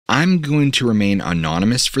I'm going to remain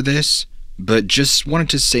anonymous for this, but just wanted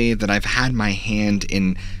to say that I've had my hand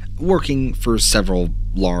in working for several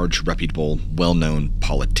large, reputable, well-known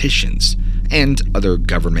politicians and other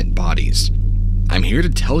government bodies. I'm here to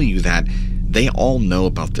tell you that they all know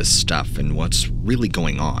about this stuff and what's really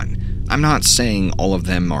going on. I'm not saying all of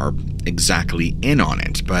them are exactly in on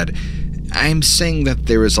it, but I'm saying that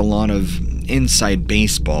there is a lot of inside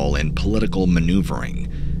baseball and political maneuvering.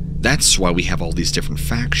 That's why we have all these different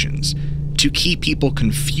factions, to keep people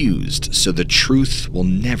confused so the truth will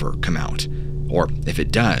never come out. Or if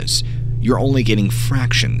it does, you're only getting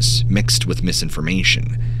fractions mixed with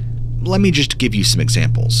misinformation. Let me just give you some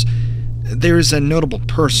examples. There's a notable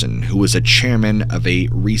person who was a chairman of a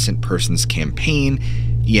recent person's campaign,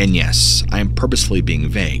 and yes, I'm purposely being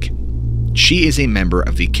vague. She is a member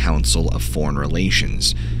of the Council of Foreign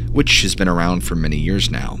Relations, which has been around for many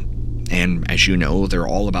years now. And as you know, they're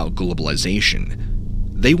all about globalization.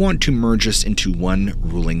 They want to merge us into one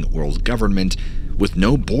ruling world government with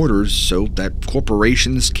no borders so that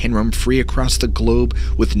corporations can roam free across the globe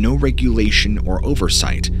with no regulation or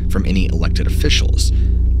oversight from any elected officials.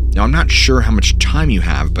 Now, I'm not sure how much time you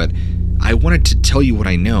have, but I wanted to tell you what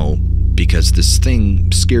I know because this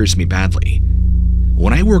thing scares me badly.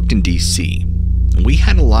 When I worked in DC, we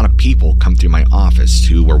had a lot of people come through my office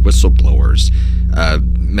who were whistleblowers,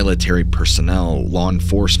 military personnel, law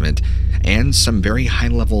enforcement, and some very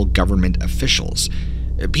high-level government officials.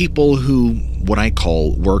 People who, what I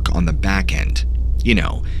call, work on the back end. You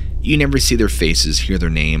know, you never see their faces, hear their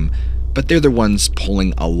name, but they're the ones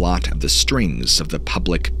pulling a lot of the strings of the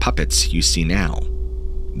public puppets you see now.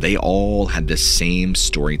 They all had the same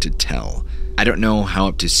story to tell. I don't know how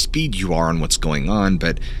up to speed you are on what's going on,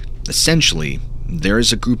 but essentially, there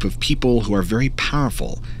is a group of people who are very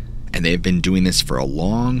powerful, and they have been doing this for a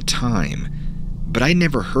long time. But I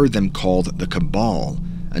never heard them called the Cabal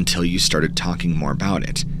until you started talking more about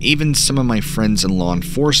it. Even some of my friends in law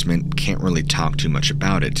enforcement can't really talk too much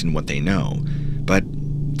about it and what they know, but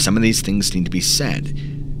some of these things need to be said.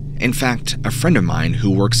 In fact, a friend of mine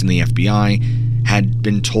who works in the FBI had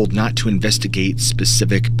been told not to investigate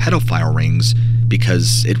specific pedophile rings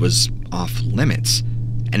because it was off limits,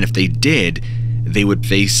 and if they did, they would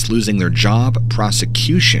face losing their job,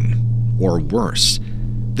 prosecution, or worse.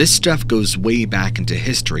 This stuff goes way back into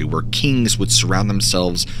history where kings would surround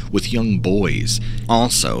themselves with young boys.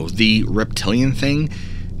 Also, the reptilian thing,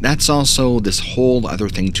 that's also this whole other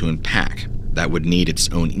thing to unpack that would need its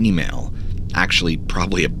own email. Actually,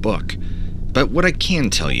 probably a book. But what I can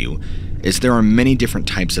tell you is there are many different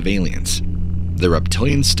types of aliens. The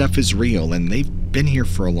reptilian stuff is real and they've been here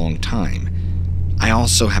for a long time. I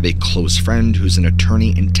also have a close friend who's an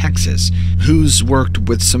attorney in Texas who's worked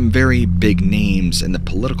with some very big names in the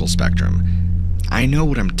political spectrum. I know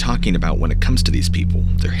what I'm talking about when it comes to these people,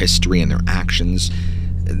 their history and their actions.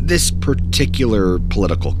 This particular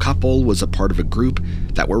political couple was a part of a group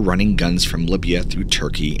that were running guns from Libya through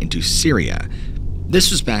Turkey into Syria.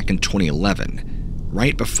 This was back in 2011,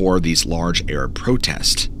 right before these large Arab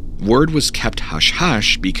protests. Word was kept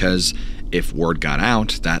hush-hush because if word got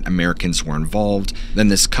out that Americans were involved, then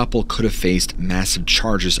this couple could have faced massive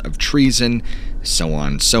charges of treason, so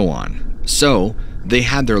on, so on. So, they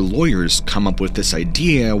had their lawyers come up with this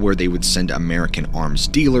idea where they would send American arms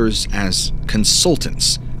dealers as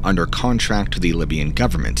consultants under contract to the Libyan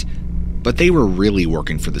government. But they were really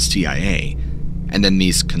working for the CIA, and then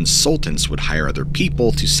these consultants would hire other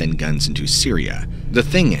people to send guns into Syria. The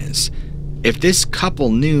thing is, if this couple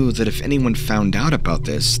knew that if anyone found out about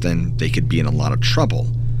this, then they could be in a lot of trouble.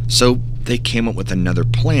 So they came up with another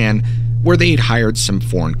plan where they'd hired some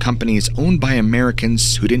foreign companies owned by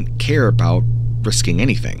Americans who didn't care about risking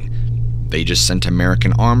anything. They just sent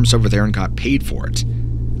American arms over there and got paid for it.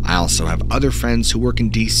 I also have other friends who work in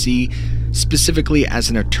DC, specifically as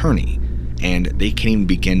an attorney, and they can't even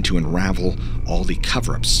begin to unravel all the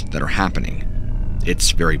cover-ups that are happening. It's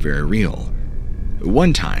very, very real.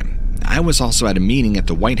 One time, I was also at a meeting at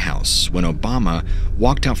the White House when Obama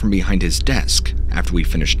walked out from behind his desk after we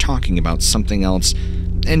finished talking about something else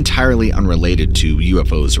entirely unrelated to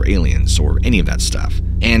UFOs or aliens or any of that stuff.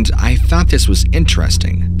 And I thought this was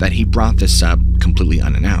interesting that he brought this up completely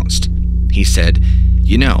unannounced. He said,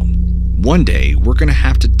 "You know, one day we're going to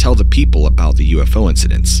have to tell the people about the UFO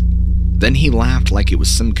incidents." Then he laughed like it was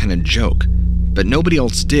some kind of joke, but nobody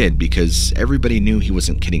else did because everybody knew he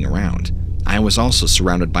wasn't kidding around. I was also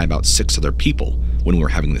surrounded by about 6 other people when we were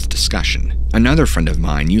having this discussion. Another friend of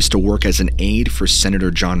mine used to work as an aide for Senator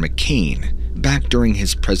John McCain back during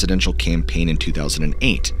his presidential campaign in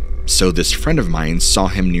 2008, so this friend of mine saw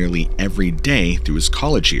him nearly every day through his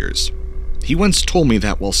college years. He once told me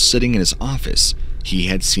that while sitting in his office, He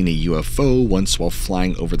had seen a UFO once while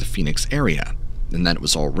flying over the Phoenix area, and that it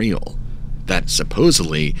was all real. That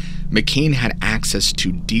supposedly, McCain had access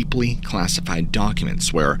to deeply classified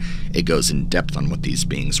documents where it goes in depth on what these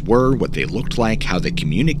beings were, what they looked like, how they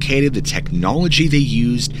communicated, the technology they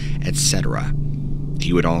used, etc.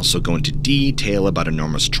 He would also go into detail about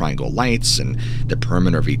enormous triangle lights and the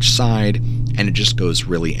perimeter of each side, and it just goes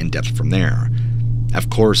really in depth from there. Of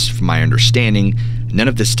course, from my understanding, none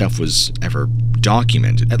of this stuff was ever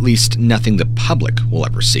documented, at least nothing the public will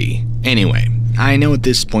ever see. Anyway, I know at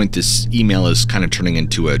this point this email is kind of turning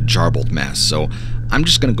into a jarbled mess, so I'm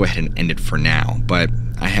just going to go ahead and end it for now, but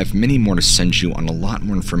I have many more to send you on a lot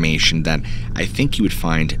more information that I think you would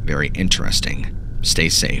find very interesting. Stay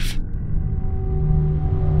safe.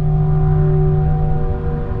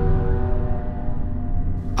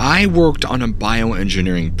 I worked on a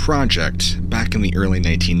bioengineering project back in the early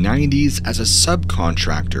 1990s as a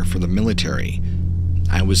subcontractor for the military.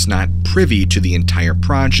 I was not privy to the entire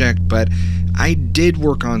project, but I did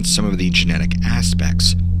work on some of the genetic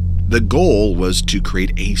aspects. The goal was to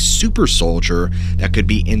create a super soldier that could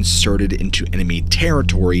be inserted into enemy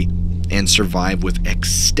territory and survive with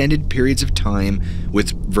extended periods of time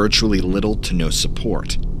with virtually little to no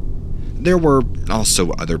support. There were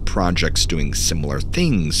also other projects doing similar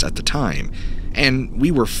things at the time, and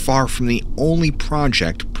we were far from the only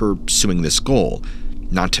project pursuing this goal,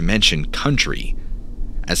 not to mention country.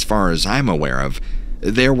 As far as I'm aware of,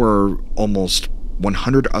 there were almost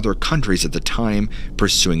 100 other countries at the time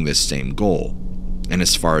pursuing this same goal, and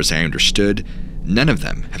as far as I understood, none of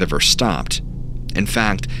them have ever stopped. In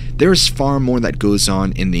fact, there is far more that goes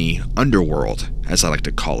on in the underworld, as I like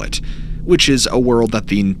to call it, which is a world that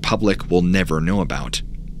the public will never know about.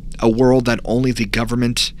 A world that only the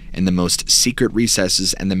government and the most secret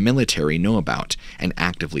recesses and the military know about and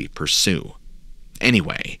actively pursue.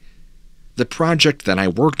 Anyway, the project that I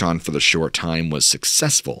worked on for the short time was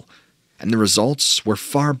successful, and the results were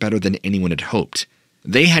far better than anyone had hoped.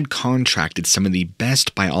 They had contracted some of the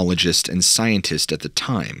best biologists and scientists at the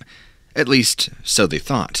time, at least so they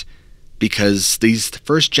thought, because these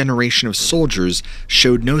first generation of soldiers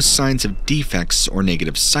showed no signs of defects or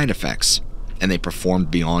negative side effects, and they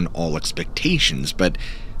performed beyond all expectations, but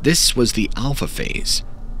this was the alpha phase.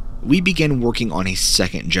 We began working on a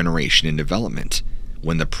second generation in development,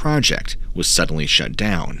 when the project was suddenly shut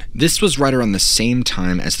down. This was right around the same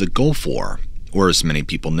time as the Gulf War, or as many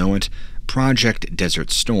people know it, Project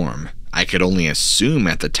Desert Storm. I could only assume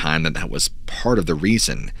at the time that that was part of the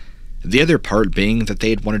reason. The other part being that they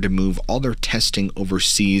had wanted to move all their testing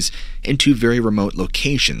overseas into very remote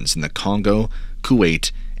locations in the Congo,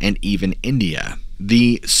 Kuwait, and even India.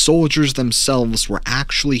 The soldiers themselves were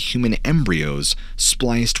actually human embryos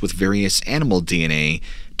spliced with various animal DNA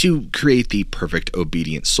to create the perfect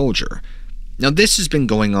obedient soldier. Now, this has been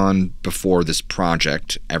going on before this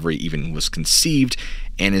project ever even was conceived,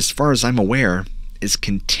 and as far as I'm aware, is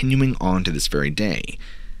continuing on to this very day.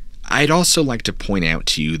 I'd also like to point out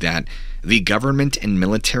to you that the government and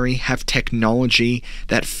military have technology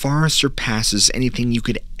that far surpasses anything you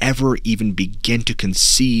could ever even begin to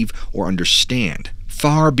conceive or understand,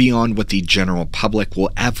 far beyond what the general public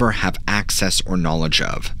will ever have access or knowledge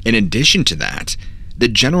of. In addition to that, the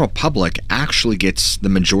general public actually gets the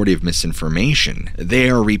majority of misinformation. They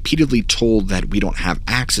are repeatedly told that we don't have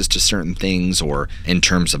access to certain things, or in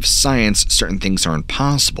terms of science, certain things are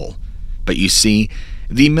impossible. But you see,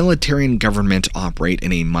 the military and government operate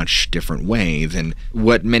in a much different way than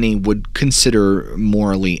what many would consider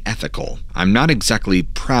morally ethical. I'm not exactly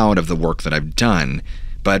proud of the work that I've done,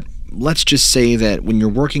 but let's just say that when you're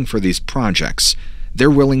working for these projects, they're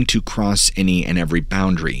willing to cross any and every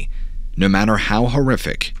boundary, no matter how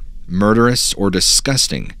horrific, murderous, or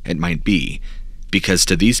disgusting it might be, because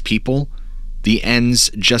to these people, the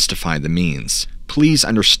ends justify the means. Please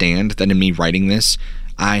understand that in me writing this,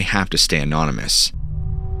 I have to stay anonymous.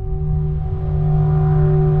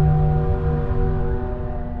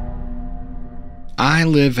 I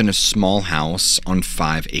live in a small house on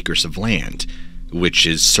 5 acres of land, which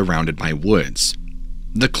is surrounded by woods.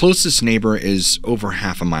 The closest neighbor is over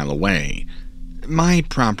half a mile away. My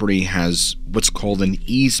property has what's called an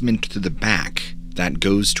easement to the back that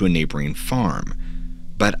goes to a neighboring farm.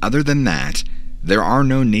 But other than that, there are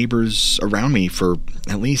no neighbors around me for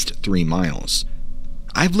at least 3 miles.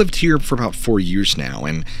 I've lived here for about 4 years now,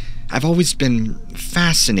 and I've always been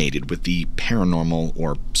fascinated with the paranormal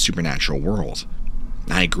or supernatural world.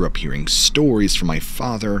 I grew up hearing stories from my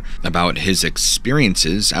father about his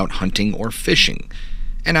experiences out hunting or fishing,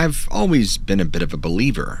 and I've always been a bit of a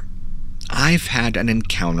believer. I've had an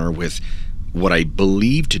encounter with what I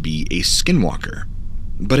believe to be a skinwalker.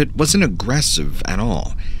 but it wasn't aggressive at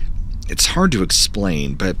all. It's hard to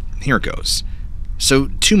explain, but here it goes. So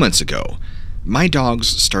 2 months ago, my dogs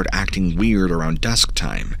start acting weird around dusk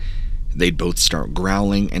time. They'd both start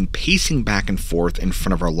growling and pacing back and forth in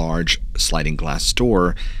front of our large sliding glass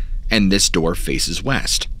door, and this door faces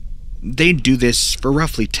west. They'd do this for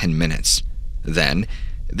roughly 10 minutes. Then,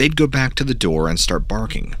 they'd go back to the door and start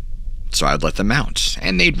barking. So I'd let them out,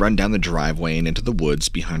 and they'd run down the driveway and into the woods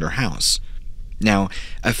behind our house. Now,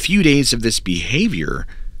 a few days of this behavior,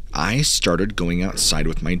 I started going outside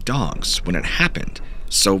with my dogs when it happened,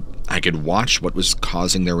 so I could watch what was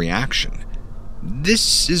causing their reaction.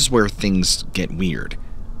 This is where things get weird.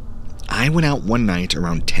 I went out one night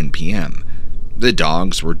around 10 p.m. The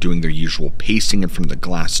dogs were doing their usual pacing in front of the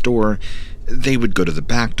glass door. They would go to the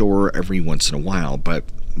back door every once in a while, but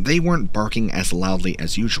they weren't barking as loudly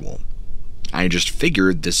as usual. I just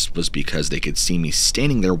figured this was because they could see me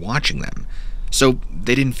standing there watching them, so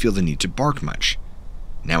they didn't feel the need to bark much.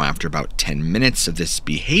 Now, after about 10 minutes of this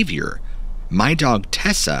behavior, my dog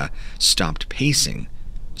Tessa stopped pacing,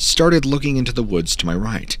 started looking into the woods to my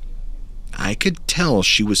right. I could tell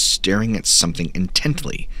she was staring at something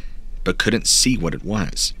intently, but couldn't see what it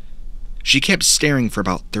was. She kept staring for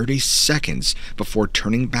about 30 seconds before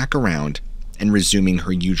turning back around and resuming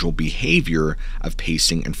her usual behavior of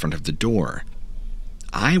pacing in front of the door.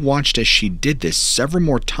 I watched as she did this several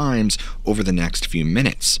more times over the next few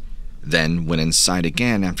minutes, then went inside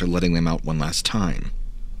again after letting them out one last time.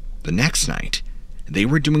 The next night, they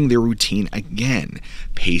were doing their routine again,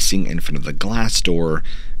 pacing in front of the glass door,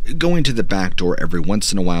 going to the back door every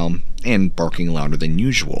once in a while, and barking louder than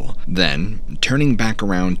usual, then turning back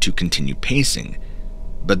around to continue pacing.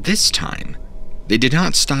 But this time, they did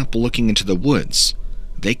not stop looking into the woods.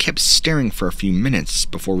 They kept staring for a few minutes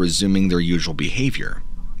before resuming their usual behavior.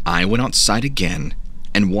 I went outside again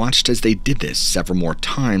and watched as they did this several more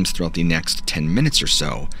times throughout the next 10 minutes or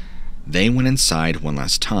so. They went inside one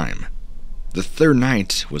last time. The third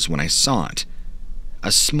night was when I saw it.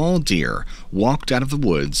 A small deer walked out of the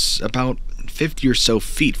woods about 50 or so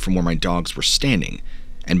feet from where my dogs were standing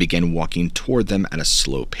and began walking toward them at a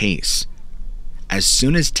slow pace. As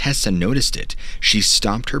soon as Tessa noticed it, she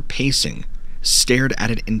stopped her pacing, stared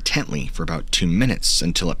at it intently for about 2 minutes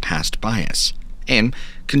until it passed by us, and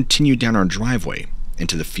continued down our driveway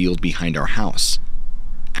into the field behind our house.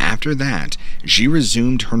 After that, she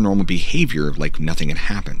resumed her normal behavior like nothing had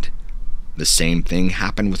happened. The same thing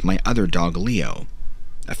happened with my other dog, Leo.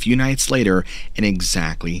 A few nights later, in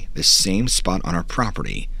exactly the same spot on our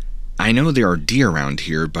property. I know there are deer around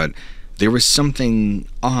here, but there was something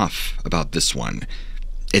off about this one.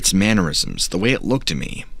 Its mannerisms, the way it looked at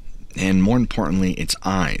me, and more importantly, its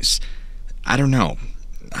eyes. I don't know.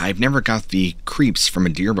 I've never got the creeps from a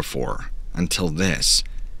deer before, until this.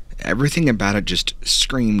 Everything about it just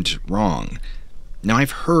screamed wrong. Now,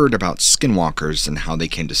 I've heard about skinwalkers and how they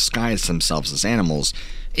can disguise themselves as animals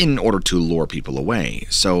in order to lure people away,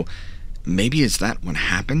 so maybe is that what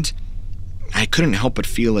happened? I couldn't help but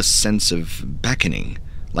feel a sense of beckoning,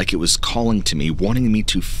 like it was calling to me, wanting me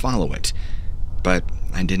to follow it, but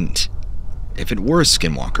I didn't. If it were a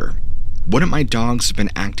skinwalker, wouldn't my dogs have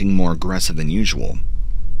been acting more aggressive than usual?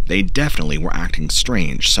 They definitely were acting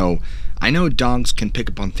strange, so I know dogs can pick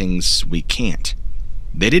up on things we can't.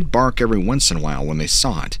 They did bark every once in a while when they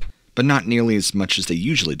saw it, but not nearly as much as they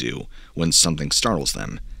usually do when something startles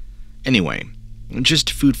them. Anyway,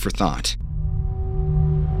 just food for thought.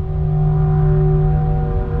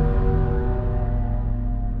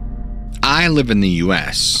 I live in the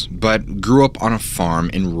US, but grew up on a farm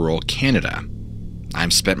in rural Canada.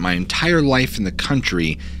 I've spent my entire life in the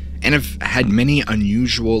country and have had many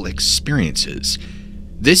unusual experiences.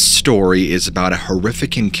 This story is about a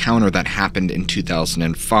horrific encounter that happened in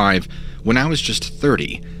 2005 when I was just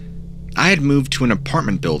 30. I had moved to an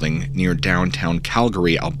apartment building near downtown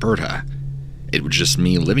Calgary, Alberta. It was just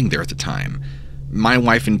me living there at the time. My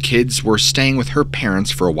wife and kids were staying with her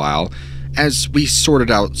parents for a while as we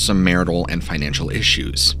sorted out some marital and financial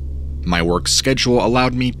issues. My work schedule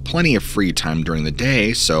allowed me plenty of free time during the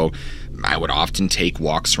day, so I would often take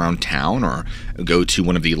walks around town or go to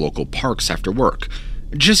one of the local parks after work,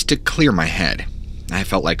 just to clear my head. I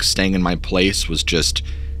felt like staying in my place was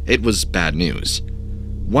it was bad news.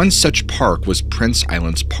 One such park was Prince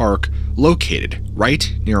Island's Park, located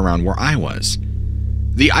right near around where I was.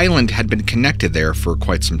 The island had been connected there for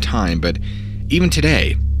quite some time, but even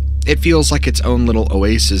today, it feels like its own little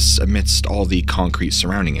oasis amidst all the concrete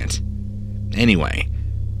surrounding it. Anyway,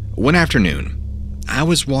 one afternoon, I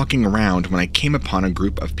was walking around when I came upon a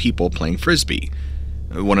group of people playing frisbee.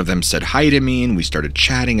 One of them said hi to me and we started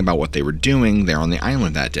chatting about what they were doing there on the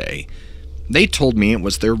island that day. They told me it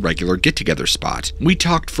was their regular get-together spot. We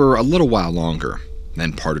talked for a little while longer,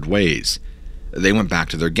 then parted ways. They went back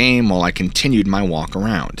to their game while I continued my walk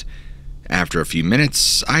around. After a few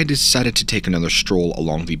minutes, I decided to take another stroll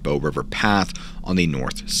along the Bow River path on the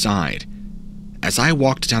north side. As I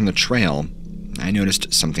walked down the trail, I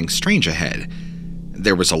noticed something strange ahead.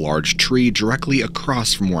 There was a large tree directly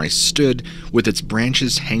across from where I stood, with its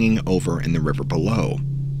branches hanging over in the river below.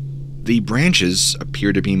 The branches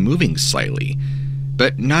appeared to be moving slightly,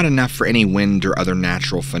 but not enough for any wind or other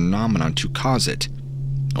natural phenomenon to cause it,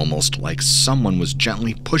 almost like someone was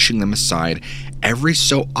gently pushing them aside every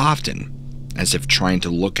so often, as if trying to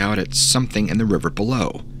look out at something in the river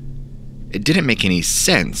below. It didn't make any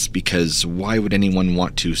sense, because why would anyone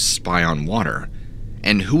want to spy on water?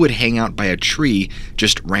 And who would hang out by a tree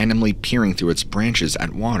just randomly peering through its branches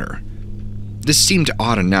at water? This seemed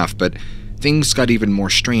odd enough, but things got even more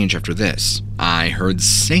strange after this. I heard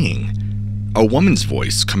singing, a woman's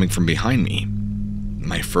voice coming from behind me.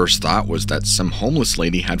 My first thought was that some homeless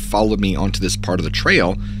lady had followed me onto this part of the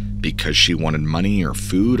trail because she wanted money or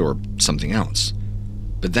food or something else.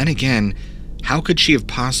 But then again, how could she have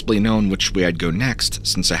possibly known which way I'd go next,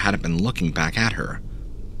 since I hadn't been looking back at her?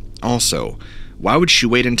 Also, why would she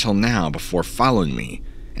wait until now before following me,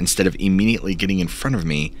 instead of immediately getting in front of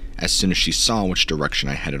me as soon as she saw which direction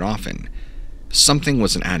I headed off in? Something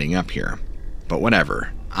wasn't adding up here, but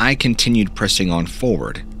whatever. I continued pressing on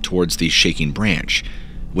forward towards the shaking branch,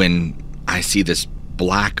 when I see this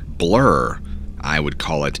black blur, I would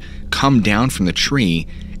call it, come down from the tree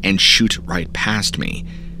and shoot right past me.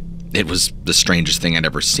 It was the strangest thing I'd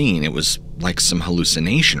ever seen. It was like some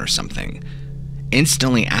hallucination or something.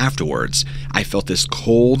 Instantly afterwards, I felt this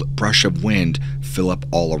cold brush of wind fill up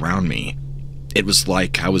all around me. It was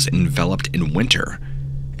like I was enveloped in winter.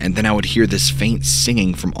 And then I would hear this faint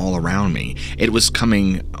singing from all around me. It was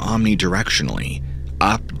coming omnidirectionally.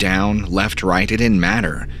 Up, down, left, right, it didn't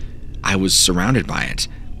matter. I was surrounded by it.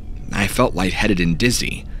 I felt lightheaded and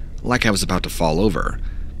dizzy, like I was about to fall over.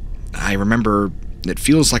 I remember it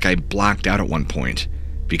feels like I blacked out at one point,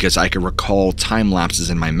 because I could recall time lapses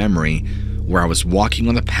in my memory where I was walking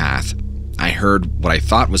on the path. I heard what I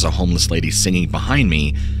thought was a homeless lady singing behind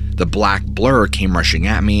me. The black blur came rushing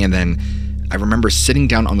at me, and then I remember sitting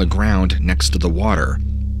down on the ground next to the water,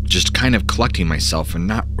 just kind of collecting myself and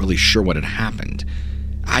not really sure what had happened.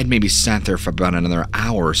 I'd maybe sat there for about another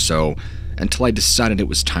hour or so until I decided it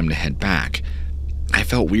was time to head back. I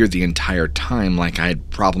felt weird the entire time, like I had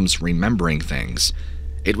problems remembering things.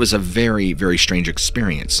 It was a very, very strange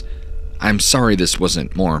experience. I'm sorry this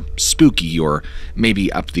wasn't more spooky or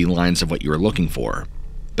maybe up the lines of what you were looking for,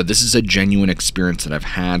 but this is a genuine experience that I've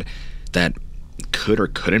had that could or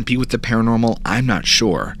couldn't be with the paranormal. I'm not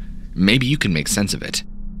sure. Maybe you can make sense of it.